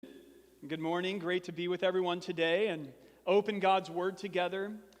Good morning. Great to be with everyone today and open God's Word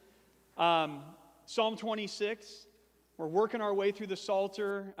together. Psalm 26, we're working our way through the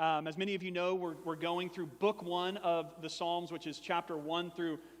Psalter. As many of you know, we're going through book 1 of the Psalms, which is chapter 1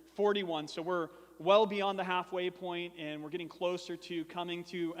 through 41. So we're well beyond the halfway point, and we're getting closer to coming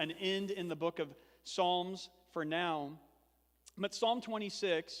to an end in the book of Psalms for now. But Psalm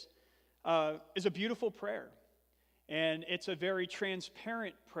 26 is a beautiful prayer, and it's a very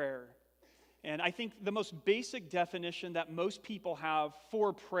transparent prayer. And I think the most basic definition that most people have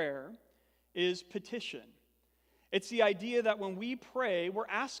for prayer is petition. It's the idea that when we pray, we're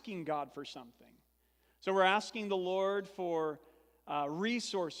asking God for something. So we're asking the Lord for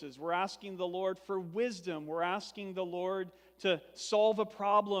resources. We're asking the Lord for wisdom. We're asking the Lord to solve a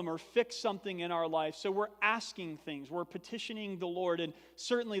problem or fix something in our life. So we're asking things. We're petitioning the Lord. And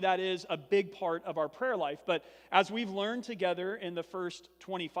certainly that is a big part of our prayer life. But as we've learned together in the first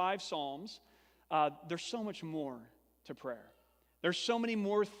 25 Psalms, there's so much more to prayer. There's so many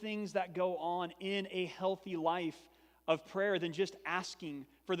more things that go on in a healthy life of prayer than just asking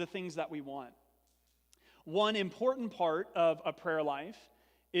for the things that we want. One important part of a prayer life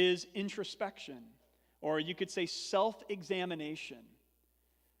is introspection, or you could say self-examination.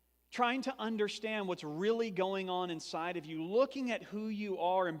 Trying to understand what's really going on inside of you, looking at who you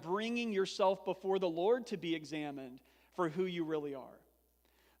are and bringing yourself before the Lord to be examined for who you really are.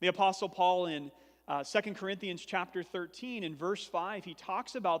 The Apostle Paul in 2 Corinthians chapter 13 in verse 5, he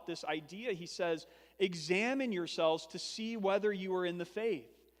talks about this idea. He says, examine yourselves to see whether you are in the faith.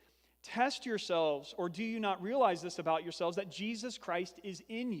 Test yourselves, or do you not realize this about yourselves, that Jesus Christ is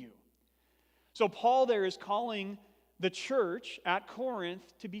in you? So Paul there is calling the church at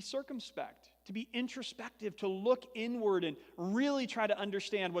Corinth to be circumspect, to be introspective, to look inward and really try to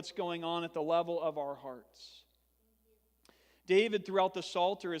understand what's going on at the level of our hearts. David, throughout the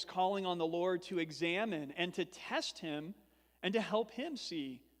Psalter, is calling on the Lord to examine and to test him and to help him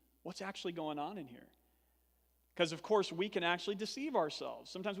see what's actually going on in here. Because, of course, we can actually deceive ourselves.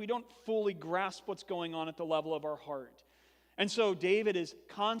 Sometimes we don't fully grasp what's going on at the level of our heart. And so David is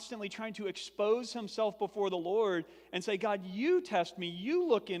constantly trying to expose himself before the Lord and say, God, you test me, you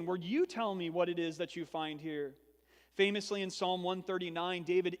look inward, you tell me what it is that you find here. Famously in Psalm 139,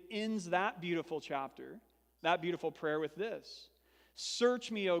 David ends that beautiful chapter, that beautiful prayer with this: search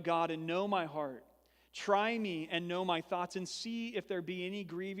me, O God, and know my heart. Try me and know my thoughts, and see if there be any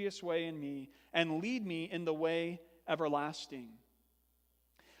grievous way in me, and lead me in the way everlasting.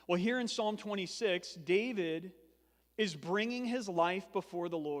 Well, here in Psalm 26, David is bringing his life before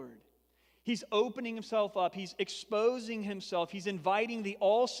the Lord. He's opening himself up. He's exposing himself. He's inviting the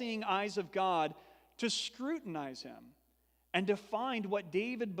all-seeing eyes of God to scrutinize him and to find what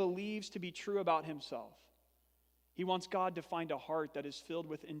David believes to be true about himself. He wants God to find a heart that is filled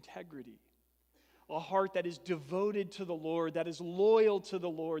with integrity, a heart that is devoted to the Lord, that is loyal to the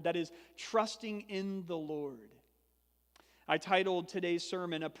Lord, that is trusting in the Lord. I titled today's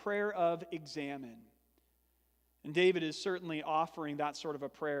sermon, A Prayer of Examine. And David is certainly offering that sort of a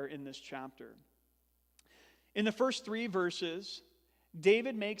prayer in this chapter. In the first 3 verses,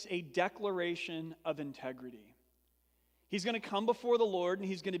 David makes a declaration of integrity. He's going to come before the Lord and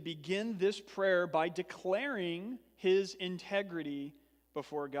he's going to begin this prayer by declaring his integrity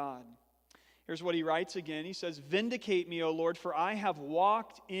before God. Here's what he writes again. He says, vindicate me, O Lord, for I have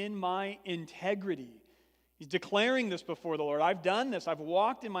walked in my integrity. He's declaring this before the Lord. I've done this. I've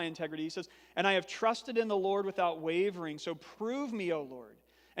walked in my integrity. He says, and I have trusted in the Lord without wavering. So prove me, O Lord,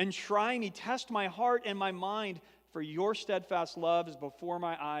 and try me. Test my heart and my mind, for your steadfast love is before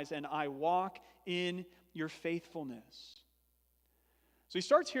my eyes, and I walk in your faithfulness. So he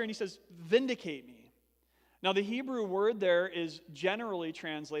starts here and he says, vindicate me. Now the Hebrew word there is generally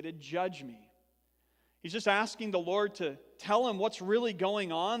translated, judge me. He's just asking the Lord to tell him what's really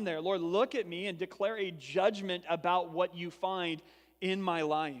going on there. Lord, look at me and declare a judgment about what you find in my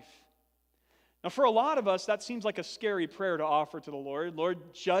life. Now for a lot of us, that seems like a scary prayer to offer to the Lord.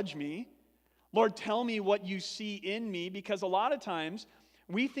 Lord, judge me. Lord, tell me what you see in me, because a lot of times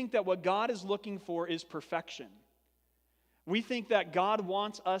we think that what God is looking for is perfection. We think that God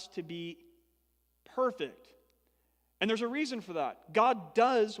wants us to be perfect. And there's a reason for that. God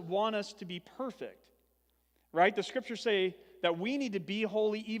does want us to be perfect. Right? The scriptures say that we need to be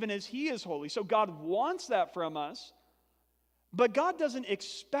holy even as he is holy. So God wants that from us, but God doesn't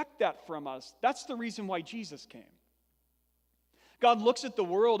expect that from us. That's the reason why Jesus came. God looks at the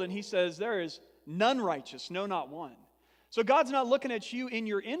world and he says, there is none righteous, no, not one. So God's not looking at you in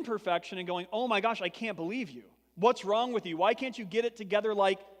your imperfection and going, oh my gosh, I can't believe you. What's wrong with you? Why can't you get it together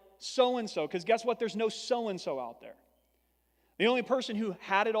like so-and-so? Because guess what? There's no so-and-so out there. The only person who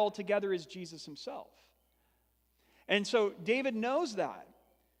had it all together is Jesus himself. And so David knows that.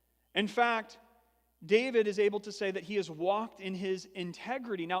 In fact, David is able to say that he has walked in his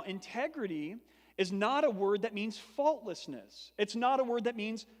integrity. Now, integrity is not a word that means faultlessness. It's not a word that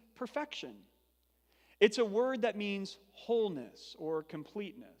means perfection. It's a word that means wholeness or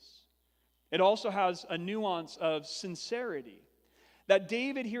completeness. It also has a nuance of sincerity. That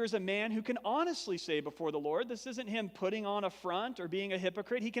David here is a man who can honestly say before the Lord, this isn't him putting on a front or being a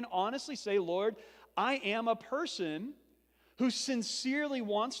hypocrite. He can honestly say, Lord, I am a person who sincerely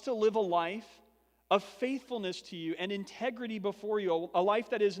wants to live a life of faithfulness to you and integrity before you, a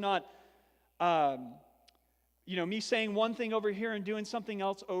life that is not, me saying one thing over here and doing something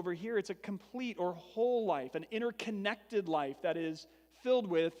else over here. It's a complete or whole life, an interconnected life that is filled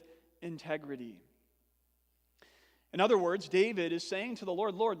with integrity. In other words, David is saying to the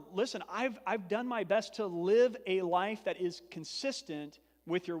Lord, Lord, listen, I've done my best to live a life that is consistent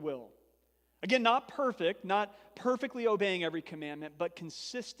with your will. Again, not perfect, not perfectly obeying every commandment, but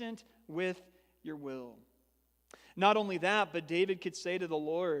consistent with your will. Not only that, but David could say to the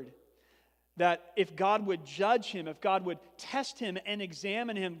Lord that if God would judge him, if God would test him and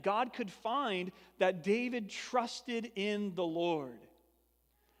examine him, God could find that David trusted in the Lord.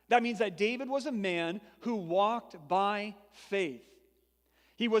 That means that David was a man who walked by faith.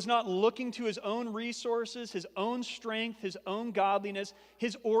 He was not looking to his own resources, his own strength, his own godliness.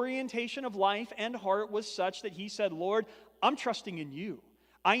 His orientation of life and heart was such that he said, Lord, I'm trusting in you.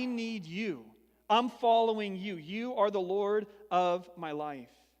 I need you. I'm following you. You are the Lord of my life.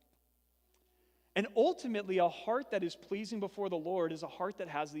 And ultimately, a heart that is pleasing before the Lord is a heart that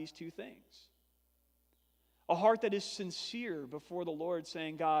has these two things. A heart that is sincere before the Lord,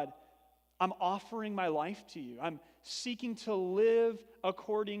 saying, God, I'm offering my life to you. I'm seeking to live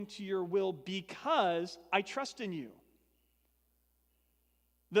according to your will because I trust in you.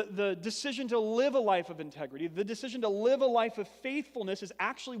 The decision to live a life of integrity, the decision to live a life of faithfulness is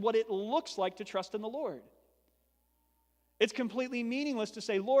actually what it looks like to trust in the Lord. It's completely meaningless to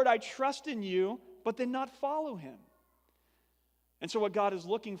say, Lord, I trust in you, but then not follow him. And so what God is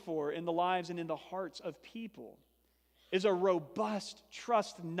looking for in the lives and in the hearts of people is a robust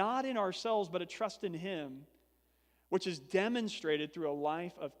trust, not in ourselves, but a trust in him, which is demonstrated through a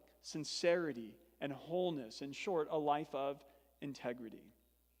life of sincerity and wholeness. In short, a life of integrity.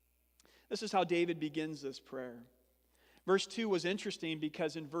 This is how David begins this prayer. Verse 2 was interesting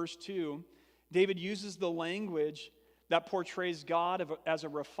because in verse 2, David uses the language that portrays God as a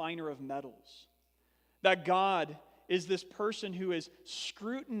refiner of metals. That God is this person who is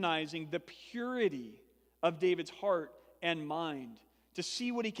scrutinizing the purity of David's heart and mind to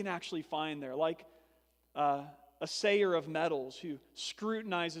see what he can actually find there. Like a sayer of metals who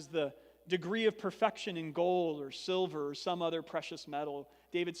scrutinizes the degree of perfection in gold or silver or some other precious metal.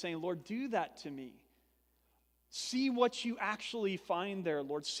 David's saying, Lord, do that to me. See what you actually find there,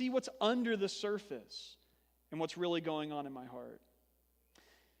 Lord. See what's under the surface and what's really going on in my heart.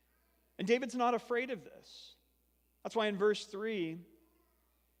 And David's not afraid of this. That's why in verse 3,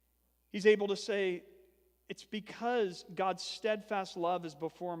 he's able to say, it's because God's steadfast love is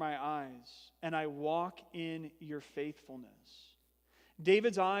before my eyes, and I walk in your faithfulness.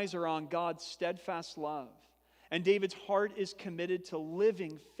 David's eyes are on God's steadfast love, and David's heart is committed to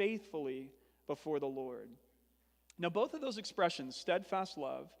living faithfully before the Lord. Now, both of those expressions, steadfast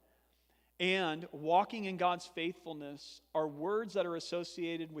love and walking in God's faithfulness, are words that are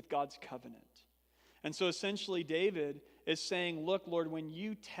associated with God's covenant. And so essentially David is saying, look, Lord, when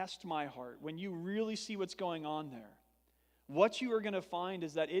you test my heart, when you really see what's going on there, what you are going to find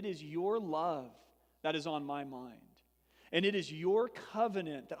is that it is your love that is on my mind. And it is your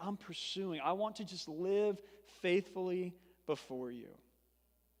covenant that I'm pursuing. I want to just live faithfully before you.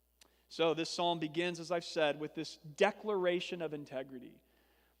 So this psalm begins, as I've said, with this declaration of integrity.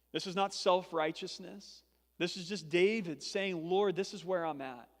 This is not self-righteousness. This is just David saying, Lord, this is where I'm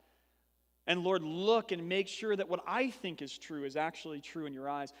at. And Lord, look and make sure that what I think is true is actually true in your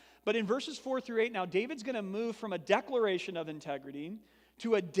eyes. But in verses 4 through 8 now, David's going to move from a declaration of integrity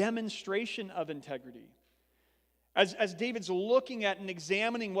to a demonstration of integrity. As David's looking at and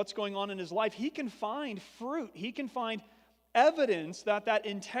examining what's going on in his life, he can find fruit. He can find evidence that that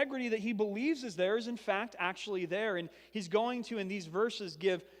integrity that he believes is there is in fact actually there. And he's going to, in these verses,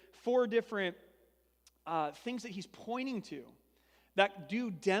 give 4 different things that he's pointing to that do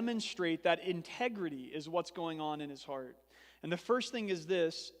demonstrate that integrity is what's going on in his heart. And the first thing is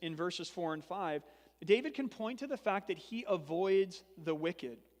this, in verses 4 and 5, David can point to the fact that he avoids the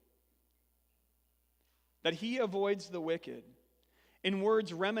wicked. That he avoids the wicked. In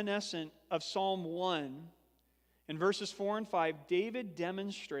words reminiscent of Psalm 1, In verses 4 and 5, David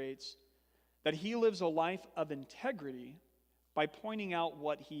demonstrates that he lives a life of integrity by pointing out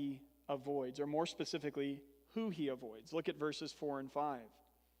what he avoids, or more specifically, who he avoids. Look at verses 4 and 5.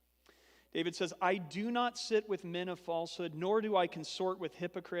 David says, I do not sit with men of falsehood, nor do I consort with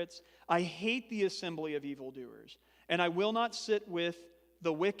hypocrites. I hate the assembly of evildoers, and I will not sit with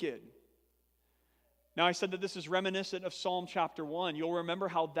the wicked. Now, I said that this is reminiscent of Psalm chapter 1. You'll remember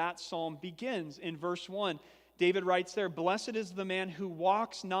how that psalm begins in verse 1. David writes there, Blessed is the man who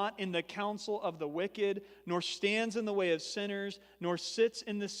walks not in the counsel of the wicked, nor stands in the way of sinners, nor sits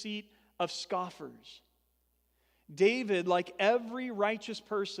in the seat of scoffers. David, like every righteous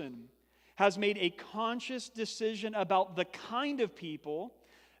person, has made a conscious decision about the kind of people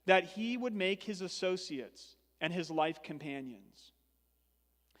that he would make his associates and his life companions.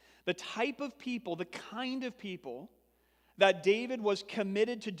 The type of people, the kind of people that David was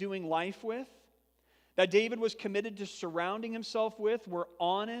committed to doing life with, that David was committed to surrounding himself with, were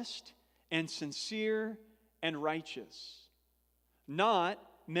honest and sincere and righteous. Not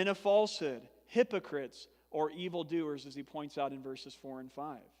men of falsehood, hypocrites, or evildoers, as he points out in verses 4 and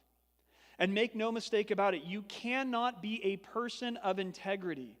 5. And make no mistake about it, you cannot be a person of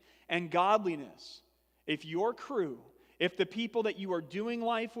integrity and godliness if your crew, if the people that you are doing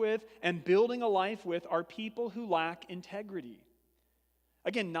life with and building a life with are people who lack integrity.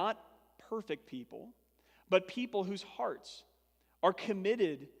 Again, not perfect people, but people whose hearts are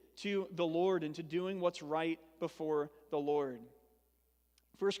committed to the Lord and to doing what's right before the Lord.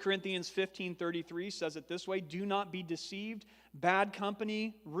 1 Corinthians 15:33 says it this way, do not be deceived. Bad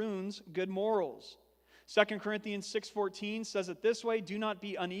company ruins good morals. 2 Corinthians 6:14 says it this way, do not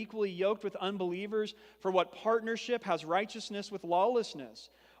be unequally yoked with unbelievers, for what partnership has righteousness with lawlessness?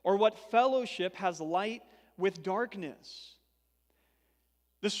 Or what fellowship has light with darkness?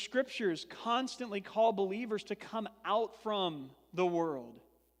 The Scriptures constantly call believers to come out from the world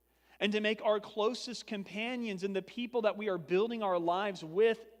and to make our closest companions and the people that we are building our lives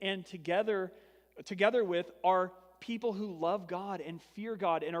with and together with are people who love God and fear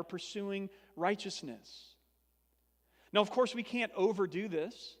God and are pursuing righteousness. Now, of course, we can't overdo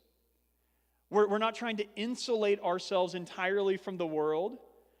this. We're not trying to insulate ourselves entirely from the world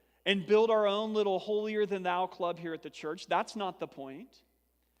and build our own little holier-than-thou club here at the church. That's not the point.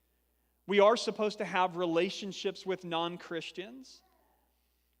 We are supposed to have relationships with non-Christians.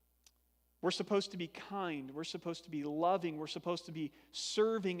 We're supposed to be kind. We're supposed to be loving. We're supposed to be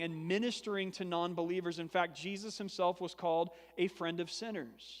serving and ministering to non-believers. In fact, Jesus himself was called a friend of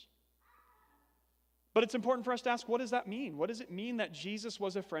sinners. But it's important for us to ask, what does that mean? What does it mean that Jesus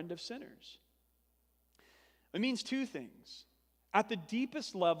was a friend of sinners? It means two things. At the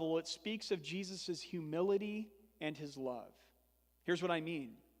deepest level, it speaks of Jesus' humility and his love. Here's what I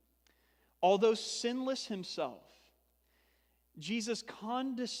mean. Although sinless himself, Jesus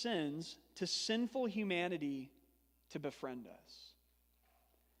condescends to sinful humanity to befriend us.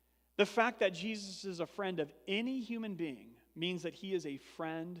 The fact that Jesus is a friend of any human being means that he is a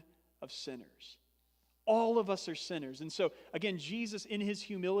friend of sinners. All of us are sinners. And so, again, Jesus, in his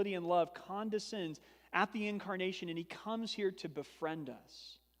humility and love, condescends at the incarnation, and he comes here to befriend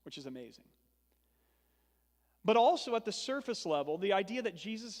us, which is amazing. But also at the surface level, the idea that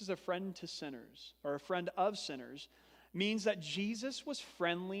Jesus is a friend to sinners, or a friend of sinners, means that Jesus was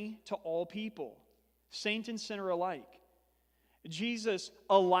friendly to all people, saint and sinner alike. Jesus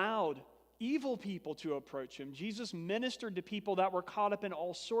allowed evil people to approach him. Jesus ministered to people that were caught up in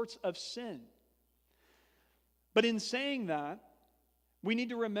all sorts of sin. But in saying that, we need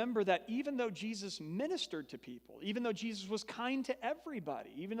to remember that even though Jesus ministered to people, even though Jesus was kind to everybody,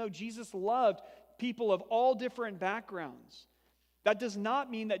 even though Jesus loved people of all different backgrounds, that does not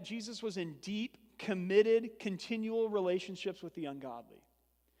mean that Jesus was in deep, committed, continual relationships with the ungodly.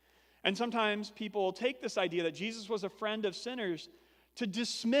 And sometimes people take this idea that Jesus was a friend of sinners to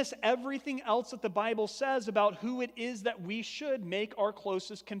dismiss everything else that the Bible says about who it is that we should make our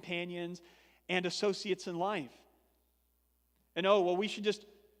closest companions and associates in life. And we should just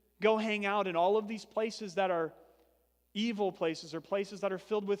go hang out in all of these places that are evil places or places that are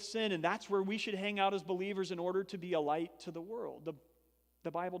filled with sin, and that's where we should hang out as believers in order to be a light to the world.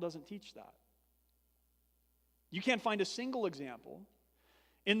 The Bible doesn't teach that. You can't find a single example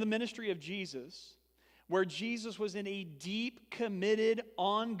in the ministry of Jesus where Jesus was in a deep, committed,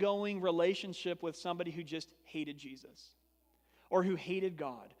 ongoing relationship with somebody who just hated Jesus, or who hated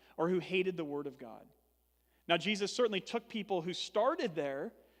God, or who hated the Word of God. Now, Jesus certainly took people who started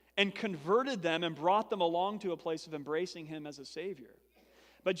there and converted them and brought them along to a place of embracing him as a Savior.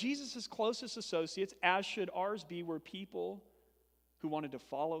 But Jesus' closest associates, as should ours be, were people who wanted to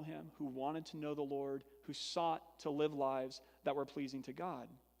follow him, who wanted to know the Lord, who sought to live lives that were pleasing to God.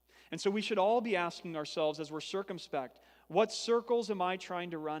 And so we should all be asking ourselves as we're circumspect, what circles am I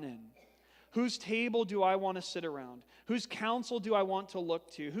trying to run in? Whose table do I want to sit around? Whose counsel do I want to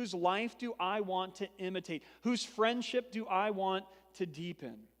look to? Whose life do I want to imitate? Whose friendship do I want to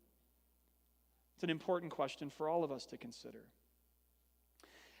deepen? It's an important question for all of us to consider.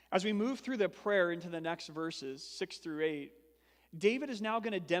 As we move through the prayer into the next verses, 6 through 8, David is now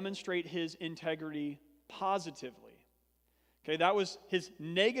going to demonstrate his integrity positively. Okay, that was his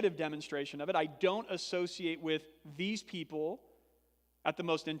negative demonstration of it. I don't associate with these people at the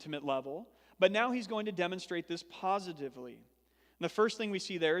most intimate level. But now he's going to demonstrate this positively. And the first thing we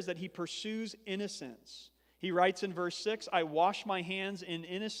see there is that he pursues innocence. He writes in verse 6, I wash my hands in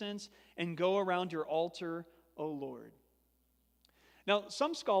innocence and go around your altar, O Lord. Now,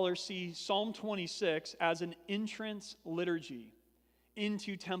 some scholars see Psalm 26 as an entrance liturgy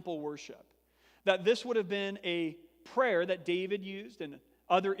into temple worship. That this would have been a prayer that David used and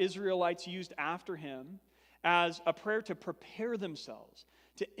other Israelites used after him as a prayer to prepare themselves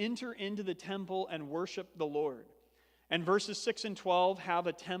to enter into the temple and worship the Lord. And verses 6 and 12 have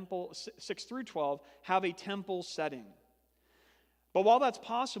a temple, 6 through 12 have a temple setting. But while that's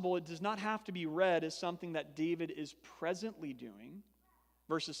possible, it does not have to be read as something that David is presently doing,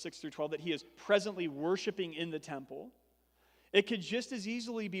 verses 6 through 12, that he is presently worshiping in the temple. It could just as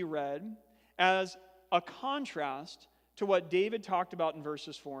easily be read as a contrast to what David talked about in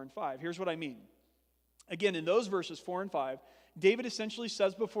verses 4 and 5. Here's what I mean. Again, in those verses 4 and 5, David essentially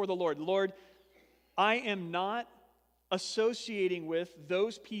says before the Lord, Lord, I am not associating with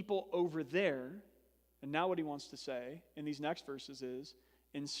those people over there. And now what he wants to say in these next verses is,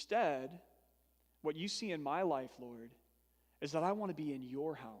 instead, what you see in my life, Lord, is that I want to be in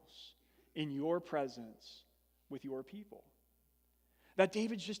your house, in your presence, with your people. That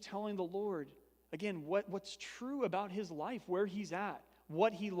David's just telling the Lord, again, what's true about his life, where he's at,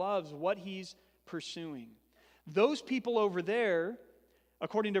 what he loves, what he's pursuing. Those people over there,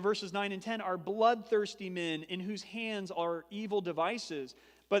 according to verses 9 and 10, are bloodthirsty men in whose hands are evil devices.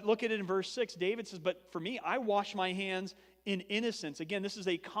 But look at it in verse 6. David says, but for me, I wash my hands in innocence. Again, this is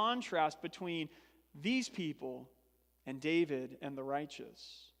a contrast between these people and David and the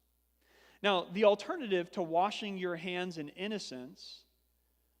righteous. Now, the alternative to washing your hands in innocence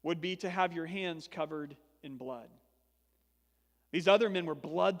would be to have your hands covered in blood. These other men were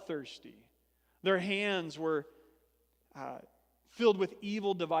bloodthirsty. Their hands were filled with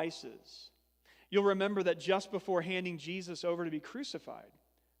evil devices. You'll remember that just before handing Jesus over to be crucified,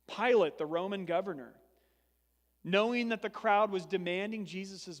 Pilate, the Roman governor, knowing that the crowd was demanding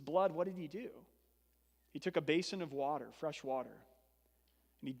Jesus' blood, what did he do? He took a basin of water, fresh water,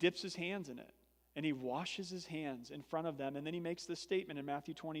 and he dips his hands in it, and he washes his hands in front of them, and then he makes this statement in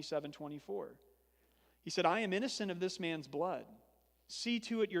Matthew 27:24. He said, I am innocent of this man's blood. See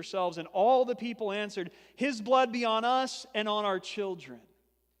to it yourselves. And all the people answered, his blood be on us and on our children.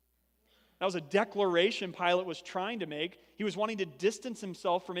 That was a declaration Pilate was trying to make. He was wanting to distance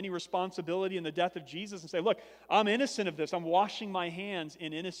himself from any responsibility in the death of Jesus and say, look, I'm innocent of this. I'm washing my hands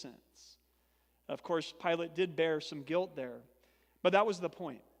in innocence. Of course, Pilate did bear some guilt there, but that was the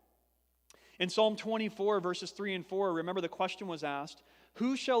point. In Psalm 24, verses 3 and 4, remember the question was asked,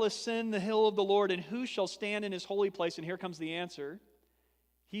 who shall ascend the hill of the Lord and who shall stand in his holy place? And here comes the answer.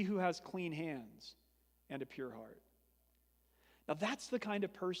 He who has clean hands and a pure heart. Now that's the kind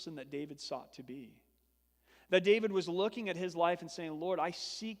of person that David sought to be. That David was looking at his life and saying, Lord, I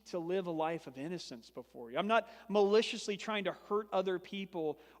seek to live a life of innocence before you. I'm not maliciously trying to hurt other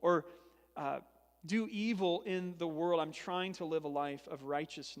people or do evil in the world. I'm trying to live a life of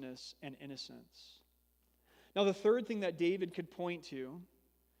righteousness and innocence. Now the third thing that David could point to,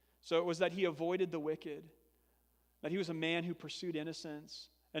 so it was that he avoided the wicked, that he was a man who pursued innocence.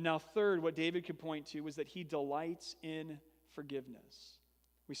 And now third, what David could point to was that he delights in forgiveness.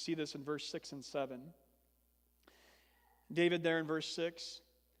 We see this in verse 6 and 7. David there in verse 6,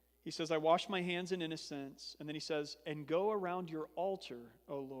 he says, I wash my hands in innocence. And then he says, and go around your altar,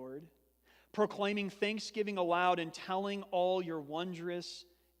 O Lord, proclaiming thanksgiving aloud and telling all your wondrous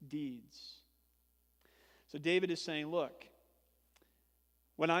deeds. So David is saying, look,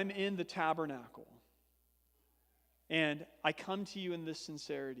 when I'm in the tabernacle, and I come to you in this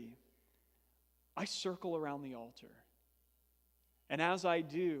sincerity, I circle around the altar. And as I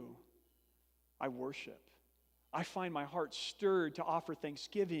do, I worship. I find my heart stirred to offer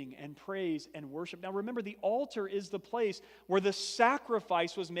thanksgiving and praise and worship. Now remember, the altar is the place where the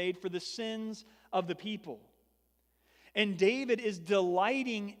sacrifice was made for the sins of the people. And David is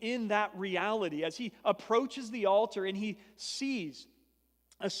delighting in that reality as he approaches the altar and he sees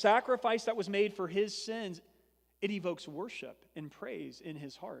a sacrifice that was made for his sins, it evokes worship and praise in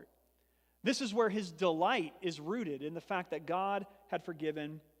his heart. This is where his delight is rooted, in the fact that God had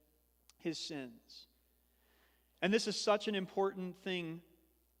forgiven his sins. And this is such an important thing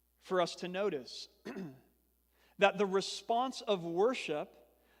for us to notice, that the response of worship,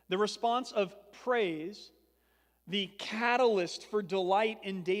 the response of praise, the catalyst for delight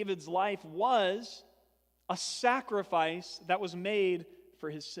in David's life was a sacrifice that was made for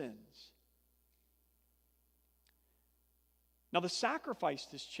his sins. Now, the sacrifice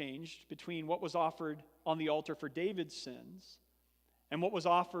has changed between what was offered on the altar for David's sins and what was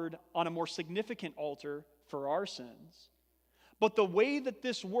offered on a more significant altar for our sins. But the way that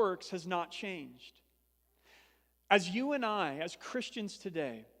this works has not changed. As you and I, as Christians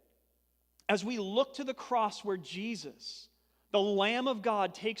today, as we look to the cross where Jesus, the Lamb of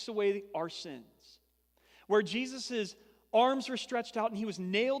God, takes away our sins, where Jesus' arms were stretched out and he was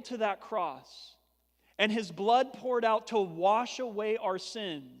nailed to that cross, and his blood poured out to wash away our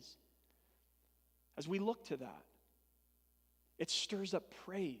sins, as we look to that, it stirs up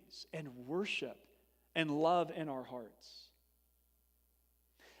praise and worship and love in our hearts.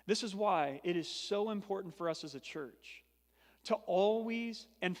 This is why it is so important for us as a church to always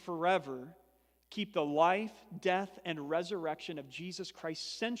and forever keep the life, death, and resurrection of Jesus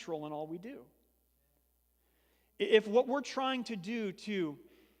Christ central in all we do. If what we're trying to do to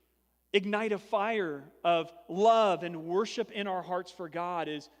ignite a fire of love and worship in our hearts for God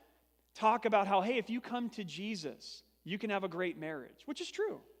is talk about how, hey, if you come to Jesus, you can have a great marriage, which is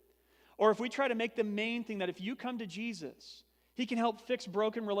true. Or if we try to make the main thing that if you come to Jesus, he can help fix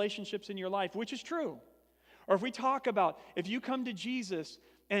broken relationships in your life, which is true. Or if we talk about if you come to Jesus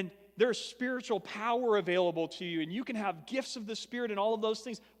and there's spiritual power available to you and you can have gifts of the Spirit and all of those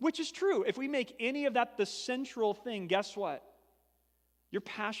things, which is true. If we make any of that the central thing, guess what? Your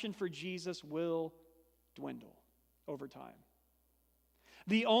passion for Jesus will dwindle over time.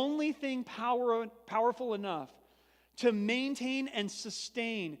 The only thing powerful enough to maintain and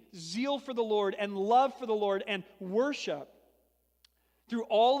sustain zeal for the Lord and love for the Lord and worship through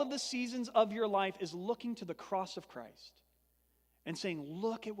all of the seasons of your life is looking to the cross of Christ and saying,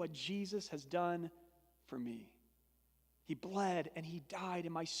 look at what Jesus has done for me. He bled and he died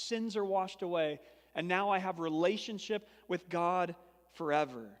and my sins are washed away and now I have relationship with God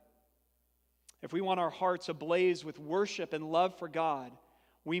forever. If we want our hearts ablaze with worship and love for God,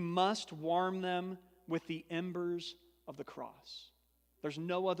 we must warm them with the embers of the cross. There's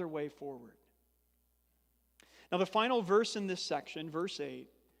no other way forward. Now, the final verse in this section, verse 8,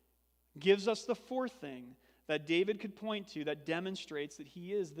 gives us the fourth thing that David could point to that demonstrates that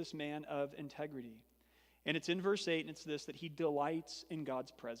he is this man of integrity. And it's in verse 8, and it's this, that he delights in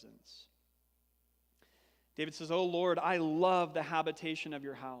God's presence. David says, "O Lord, I love the habitation of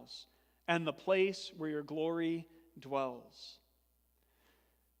your house and the place where your glory dwells."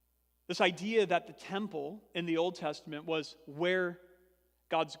 This idea that the temple in the Old Testament was where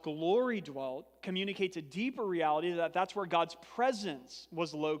God's glory dwelt communicates a deeper reality that that's where God's presence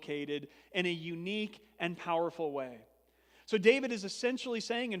was located in a unique and powerful way. So David is essentially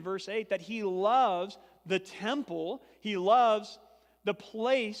saying in verse 8 that he loves the temple, he loves the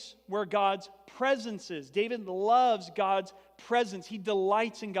place where God's presence is. David loves God's presence. He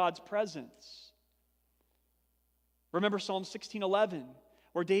delights in God's presence. Remember Psalm 16:11,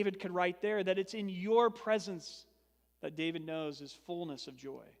 where David could write there that it's in your presence that David knows is fullness of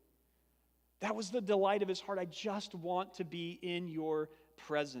joy. That was the delight of his heart. I just want to be in your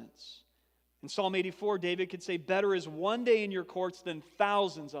presence. In Psalm 84, David could say, better is one day in your courts than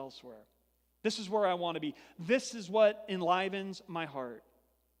thousands elsewhere. This is where I want to be. This is what enlivens my heart.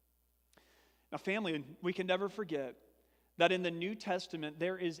 Now, family, we can never forget that in the New Testament,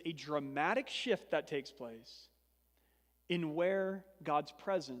 there is a dramatic shift that takes place in where God's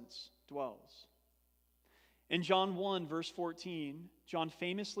presence dwells. In John 1, verse 14, John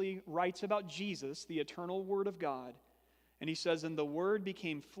famously writes about Jesus, the eternal Word of God, and he says, and the Word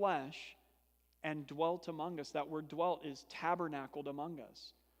became flesh and dwelt among us. That word dwelt is tabernacled among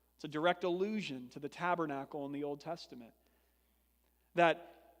us. It's a direct allusion to the tabernacle in the Old Testament. That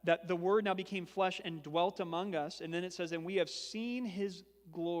the Word now became flesh and dwelt among us, and then it says, and we have seen His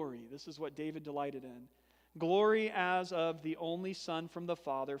glory. This is what David delighted in. Glory as of the only Son from the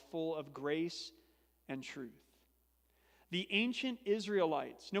Father, full of grace and truth. The ancient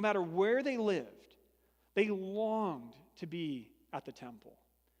Israelites, no matter where they lived, they longed to be at the temple.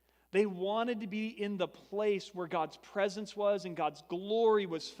 They wanted to be in the place where God's presence was and God's glory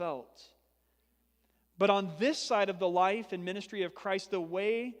was felt. But on this side of the life and ministry of Christ, the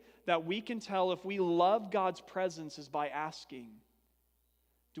way that we can tell if we love God's presence is by asking,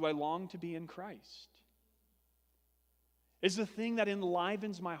 do I long to be in Christ? Is the thing that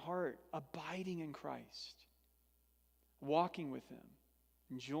enlivens my heart abiding in Christ, walking with Him,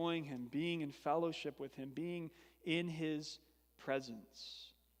 enjoying Him, being in fellowship with Him, being in His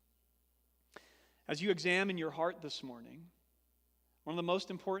presence? As you examine your heart this morning, one of the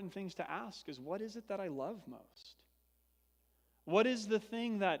most important things to ask is, what is it that I love most? What is the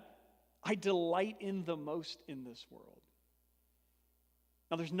thing that I delight in the most in this world?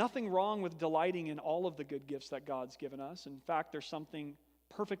 Now, there's nothing wrong with delighting in all of the good gifts that God's given us. In fact, there's something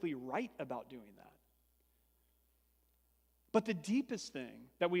perfectly right about doing that. But the deepest thing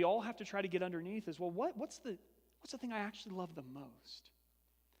that we all have to try to get underneath is, well, what's the thing I actually love the most?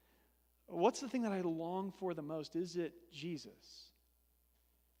 What's the thing that I long for the most? Is it Jesus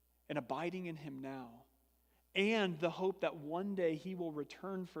and abiding in Him now, and the hope that one day He will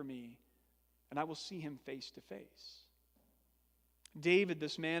return for me and I will see Him face to face? David,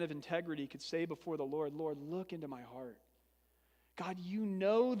 this man of integrity, could say before the Lord, Lord, look into my heart. God, you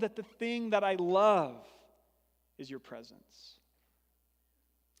know that the thing that I love is your presence.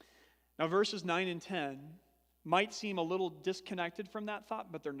 Now, verses 9 and 10 might seem a little disconnected from that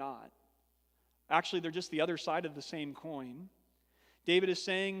thought, but they're not. Actually, they're just the other side of the same coin. David is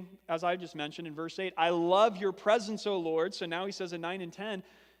saying, as I just mentioned in verse 8, I love your presence, O Lord. So now he says in 9 and 10,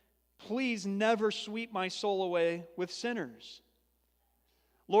 please never sweep my soul away with sinners.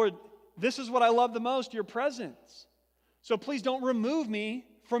 Lord, this is what I love the most, your presence. So please don't remove me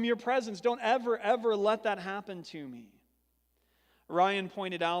from your presence. Don't ever, ever let that happen to me. Ryan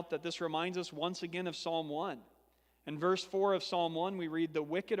pointed out that this reminds us once again of Psalm 1. In verse 4 of Psalm 1, we read, the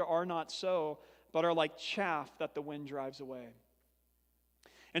wicked are not so, but are like chaff that the wind drives away.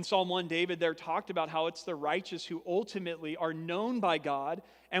 In Psalm 1, David there talked about how it's the righteous who ultimately are known by God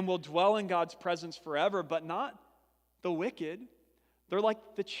and will dwell in God's presence forever, but not the wicked. They're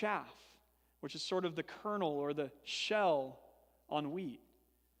like the chaff, which is sort of the kernel or the shell on wheat.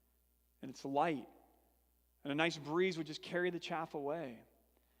 And it's light. And a nice breeze would just carry the chaff away.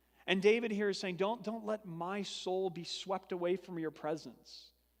 And David here is saying, don't let my soul be swept away from your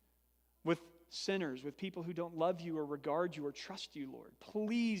presence with sinners, with people who don't love you or regard you or trust you, Lord.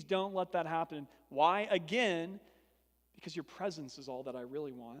 Please don't let that happen. Why? Again, because your presence is all that I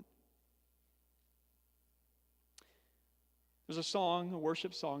really want. There's a song, a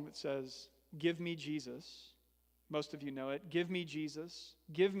worship song that says, give me Jesus. Most of you know it. Give me Jesus.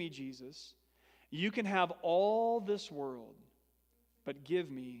 Give me Jesus. You can have all this world, but give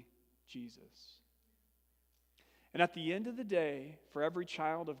me Jesus. And at the end of the day, for every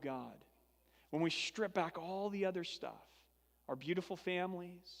child of God, when we strip back all the other stuff, our beautiful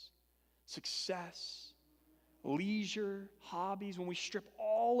families, success, leisure, hobbies, when we strip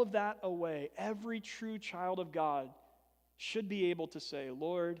all of that away, every true child of God should be able to say,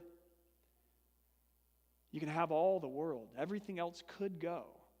 Lord, you can have all the world. Everything else could go.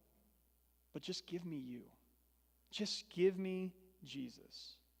 But just give me you. Just give me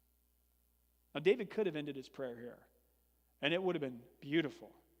Jesus. Now, David could have ended his prayer here, and it would have been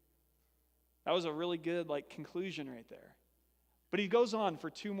beautiful. That was a really good conclusion right there. But he goes on for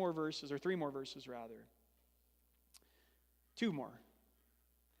 2 more verses, or 3 more verses rather. 2 more.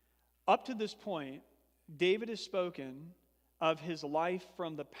 Up to this point, David has spoken of his life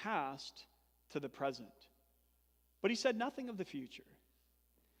from the past to the present. But he said nothing of the future.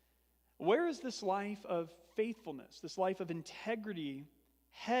 Where is this life of faithfulness, this life of integrity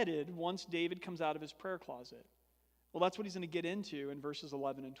headed once David comes out of his prayer closet? Well, that's what he's going to get into in verses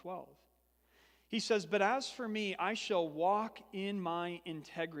 11 and 12. He says, but as for me, I shall walk in my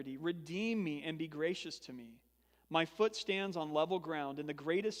integrity. Redeem me and be gracious to me. My foot stands on level ground. In the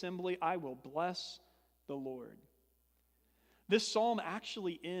great assembly, I will bless the Lord. This psalm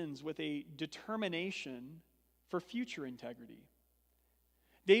actually ends with a determination for future integrity.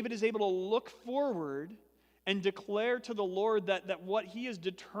 David is able to look forward and declare to the Lord that what he is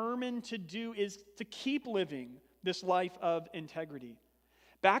determined to do is to keep living this life of integrity.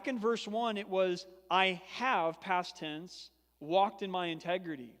 Back in verse 1, it was, I have, past tense, walked in my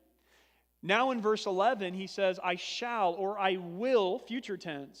integrity. Now in verse 11, he says, I shall, or I will, future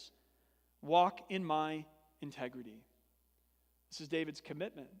tense, walk in my integrity. This is David's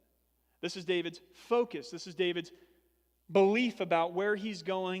commitment. This is David's focus. This is David's belief about where he's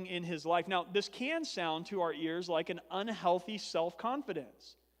going in his life. Now, this can sound to our ears like an unhealthy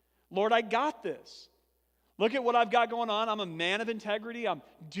self-confidence. Lord, I got this. Look at what I've got going on. I'm a man of integrity. I'm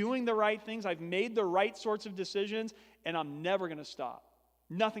doing the right things. I've made the right sorts of decisions, and I'm never going to stop.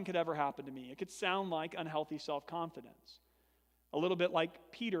 Nothing could ever happen to me. It could sound like unhealthy self-confidence. A little bit like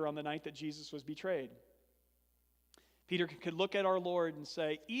Peter on the night that Jesus was betrayed. Peter could look at our Lord and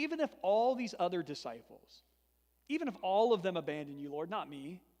say, even if all these other disciples, even if all of them abandon you, Lord, not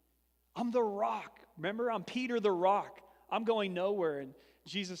me. I'm the rock. Remember, I'm Peter the rock. I'm going nowhere. And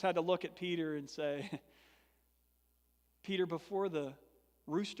Jesus had to look at Peter and say, Peter, before the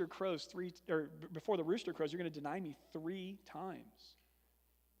rooster crows, you're going to deny me 3 times.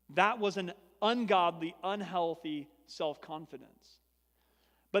 That was an ungodly, unhealthy self-confidence.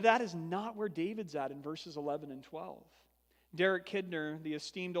 But that is not where David's at in verses 11 and 12. Derek Kidner, the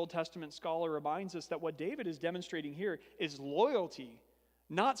esteemed Old Testament scholar, reminds us that what David is demonstrating here is loyalty,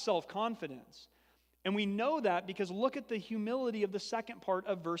 not self-confidence. And we know that because look at the humility of the second part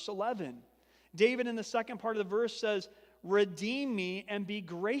of verse 11. David in the second part of the verse says, redeem me and be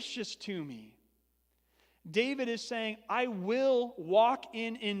gracious to me. David is saying, I will walk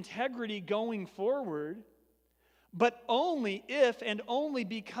in integrity going forward, but only if and only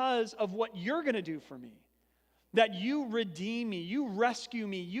because of what you're going to do for me. That you redeem me, you rescue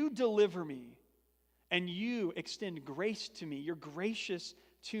me, you deliver me, and you extend grace to me. You're gracious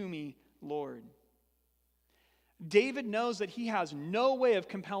to me, Lord. David knows that he has no way of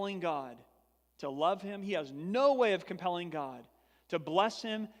compelling God to love him. He has no way of compelling God to bless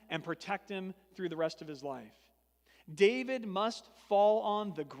him and protect him through the rest of his life. David must fall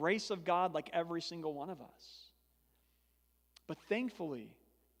on the grace of God like every single one of us. But thankfully,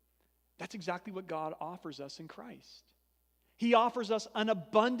 that's exactly what God offers us in Christ. He offers us an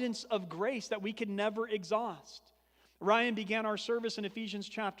abundance of grace that we can never exhaust. Ryan began our service in Ephesians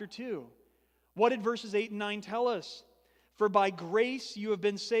chapter 2. What did verses 8 and 9 tell us? For by grace you have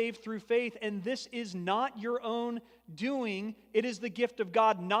been saved through faith, and this is not your own doing. It is the gift of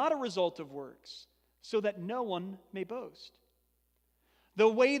God, not a result of works, so that no one may boast. The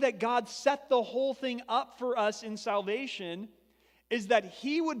way that God set the whole thing up for us in salvation is that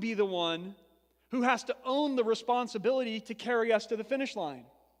He would be the one who has to own the responsibility to carry us to the finish line.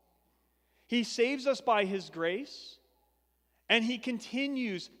 He saves us by His grace, and He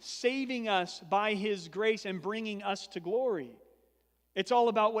continues saving us by His grace and bringing us to glory. It's all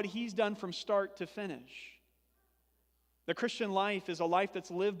about what He's done from start to finish. The Christian life is a life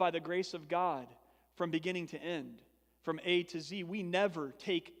that's lived by the grace of God from beginning to end, from A to Z. We never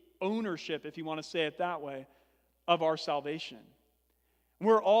take ownership, if you want to say it that way, of our salvation.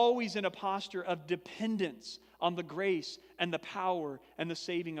 We're always in a posture of dependence on the grace and the power and the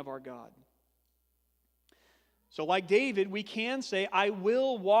saving of our God. So like David, we can say, I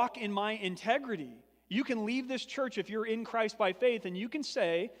will walk in my integrity. You can leave this church if you're in Christ by faith, and you can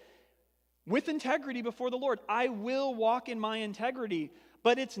say, with integrity before the Lord, I will walk in my integrity.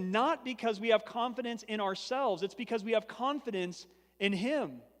 But it's not because we have confidence in ourselves. It's because we have confidence in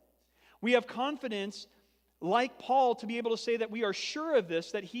Him. We have confidence, like Paul, to be able to say that we are sure of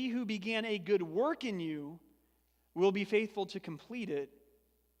this, that He who began a good work in you will be faithful to complete it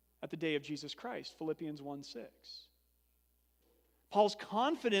at the day of Jesus Christ, Philippians 1:6. Paul's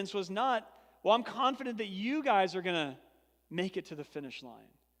confidence was not, well, I'm confident that you guys are going to make it to the finish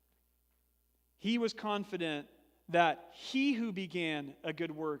line. He was confident that He who began a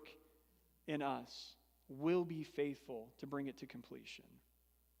good work in us will be faithful to bring it to completion.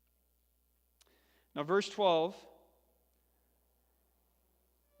 Now, verse 12,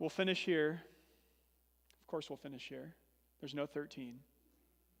 we'll finish here. Of course, we'll finish here. There's no 13.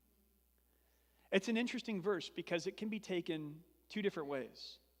 It's an interesting verse because it can be taken 2 different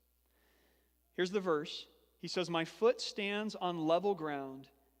ways. Here's the verse. He says, my foot stands on level ground.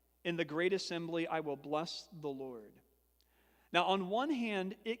 In the great assembly, I will bless the Lord. Now, on one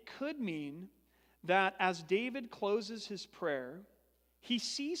hand, it could mean that as David closes his prayer, he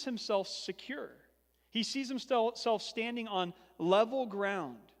sees himself secure. He sees himself standing on level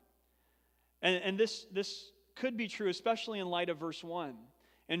ground. And this could be true, especially in light of verse 1.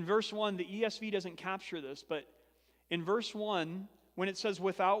 In verse 1, the ESV doesn't capture this, but in verse 1, when it says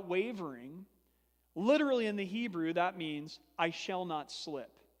without wavering, literally in the Hebrew, that means I shall not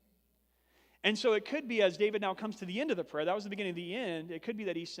slip. And so it could be, as David now comes to the end of the prayer, that was the beginning of the end, it could be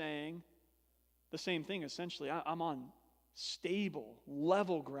that he's saying the same thing essentially. I'm on stable,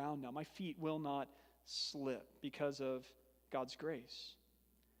 level ground now. My feet will not slip because of God's grace.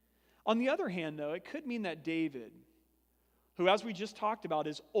 On the other hand, though, it could mean that David, who, as we just talked about,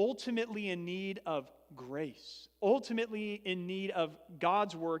 is ultimately in need of grace, ultimately in need of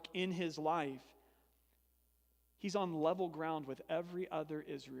God's work in his life, he's on level ground with every other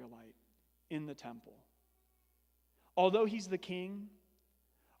Israelite in the temple. Although he's the king,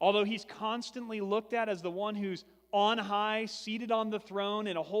 although he's constantly looked at as the one who's on high, seated on the throne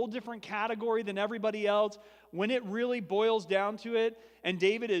in a whole different category than everybody else, when it really boils down to it, and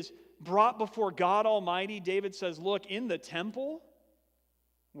David is brought before God Almighty, David says, look, in the temple,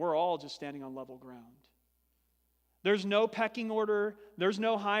 we're all just standing on level ground. There's no pecking order. There's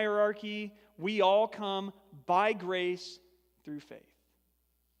no hierarchy. We all come by grace through faith.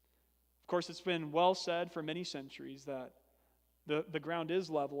 Of course, it's been well said for many centuries that the ground is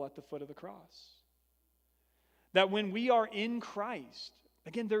level at the foot of the cross. That when we are in Christ,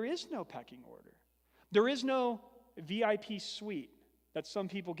 again, there is no pecking order. There is no VIP suite that some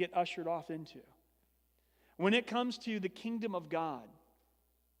people get ushered off into. When it comes to the kingdom of God,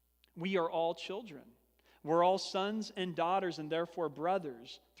 we are all children. We're all sons and daughters and therefore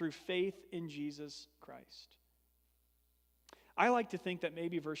brothers through faith in Jesus Christ. I like to think that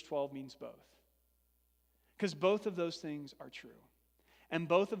maybe verse 12 means both. Because both of those things are true. And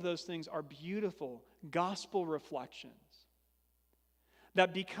both of those things are beautiful gospel reflections.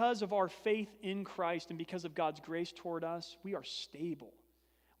 That because of our faith in Christ and because of God's grace toward us, we are stable.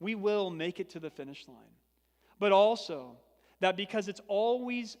 We will make it to the finish line. But also that because it's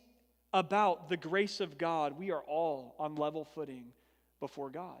always about the grace of God, we are all on level footing before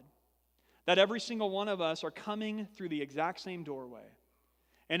God. That every single one of us are coming through the exact same doorway.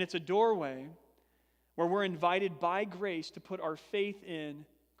 And it's a doorway where we're invited by grace to put our faith in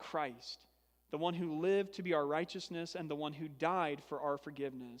Christ, the one who lived to be our righteousness and the one who died for our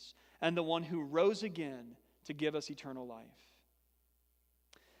forgiveness and the one who rose again to give us eternal life.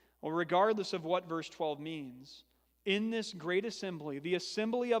 Well, regardless of what verse 12 means, in this great assembly, the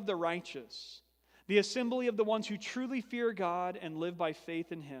assembly of the righteous, the assembly of the ones who truly fear God and live by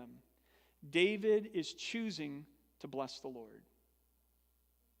faith in Him, David is choosing to bless the Lord.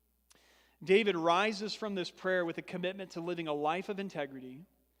 David rises from this prayer with a commitment to living a life of integrity,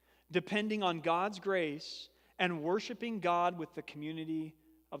 depending on God's grace, and worshiping God with the community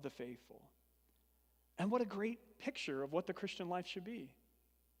of the faithful. And what a great picture of what the Christian life should be.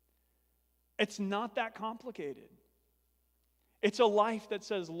 It's not that complicated. It's a life that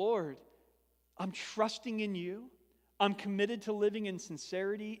says, Lord, I'm trusting in you. I'm committed to living in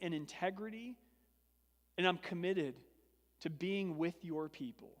sincerity and integrity. And I'm committed to being with your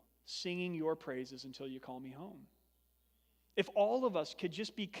people, singing your praises until you call me home. If all of us could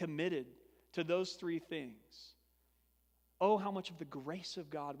just be committed to those three things, oh, how much of the grace of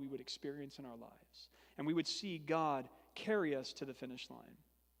God we would experience in our lives. And we would see God carry us to the finish line.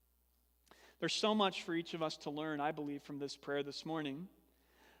 There's so much for each of us to learn, I believe, from this prayer this morning.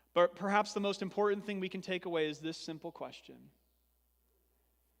 But perhaps the most important thing we can take away is this simple question.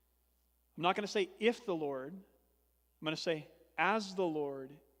 I'm not going to say if the Lord, I'm going to say as the Lord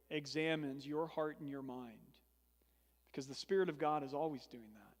examines your heart and your mind. Because the Spirit of God is always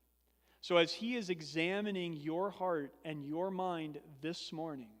doing that. So as He is examining your heart and your mind this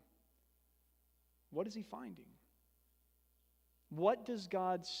morning, what is He finding? What does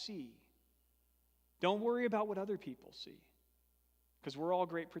God see? Don't worry about what other people see, because we're all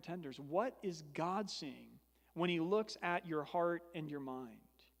great pretenders. What is God seeing when He looks at your heart and your mind?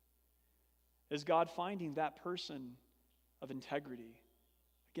 Is God finding that person of integrity?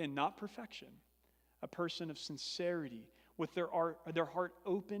 Again, not perfection. A person of sincerity with their heart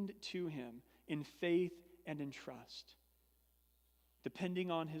opened to Him in faith and in trust,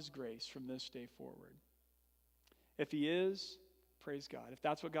 depending on His grace from this day forward. If He is, praise God. If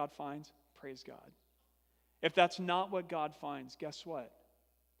that's what God finds, praise God. If that's not what God finds, guess what?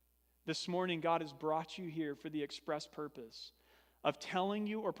 This morning, God has brought you here for the express purpose of telling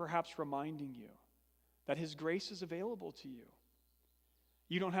you or perhaps reminding you that His grace is available to you.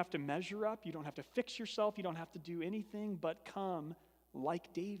 You don't have to measure up. You don't have to fix yourself. You don't have to do anything but come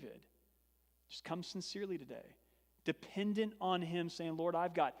like David. Just come sincerely today, dependent on Him, saying, Lord,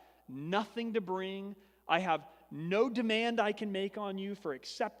 I've got nothing to bring. I have no demand I can make on you for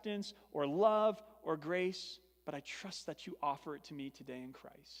acceptance or love or grace, but I trust that you offer it to me today in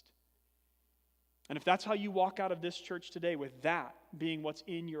Christ. And if that's how you walk out of this church today, with that being what's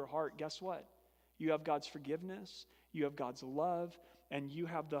in your heart, guess what? You have God's forgiveness, you have God's love, and you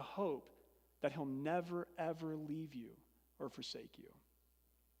have the hope that He'll never, ever leave you or forsake you.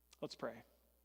 Let's pray.